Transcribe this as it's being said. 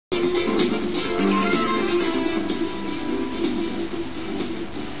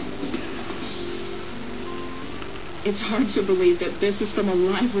It's hard to believe that this is from a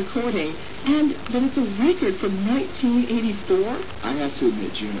live recording and that it's a record from 1984. I have to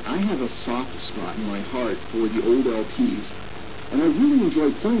admit, June, I have a soft spot in my heart for the old LPs, and I really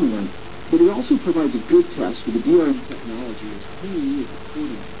enjoy playing them, but it also provides a good test for the DRM technology as playing and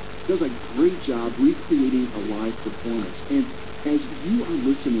recording. It does a great job recreating a live performance, and as you are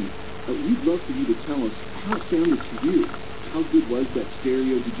listening, we'd love for you to tell us how it sounded to you. How good was that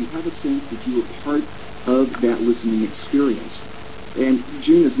stereo? Did you have a sense that you were part of that listening experience? And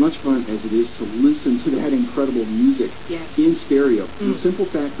June, as much fun as it is to listen to that incredible music in stereo, the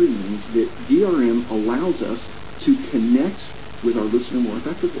simple fact remains that DRM allows us to connect with our listener more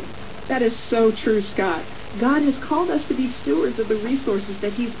effectively. That is so true, Scott. God has called us to be stewards of the resources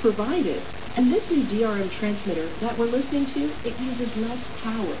that He's provided. And this new DRM transmitter that we're listening to, it uses less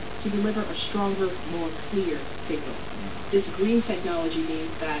power to deliver a stronger, more clear signal. This green technology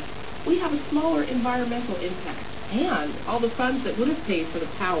means that we have a smaller environmental impact, and all the funds that would have paid for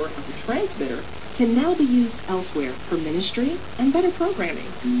the power of the transmitter can now be used elsewhere for ministry and better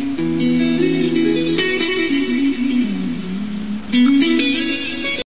programming.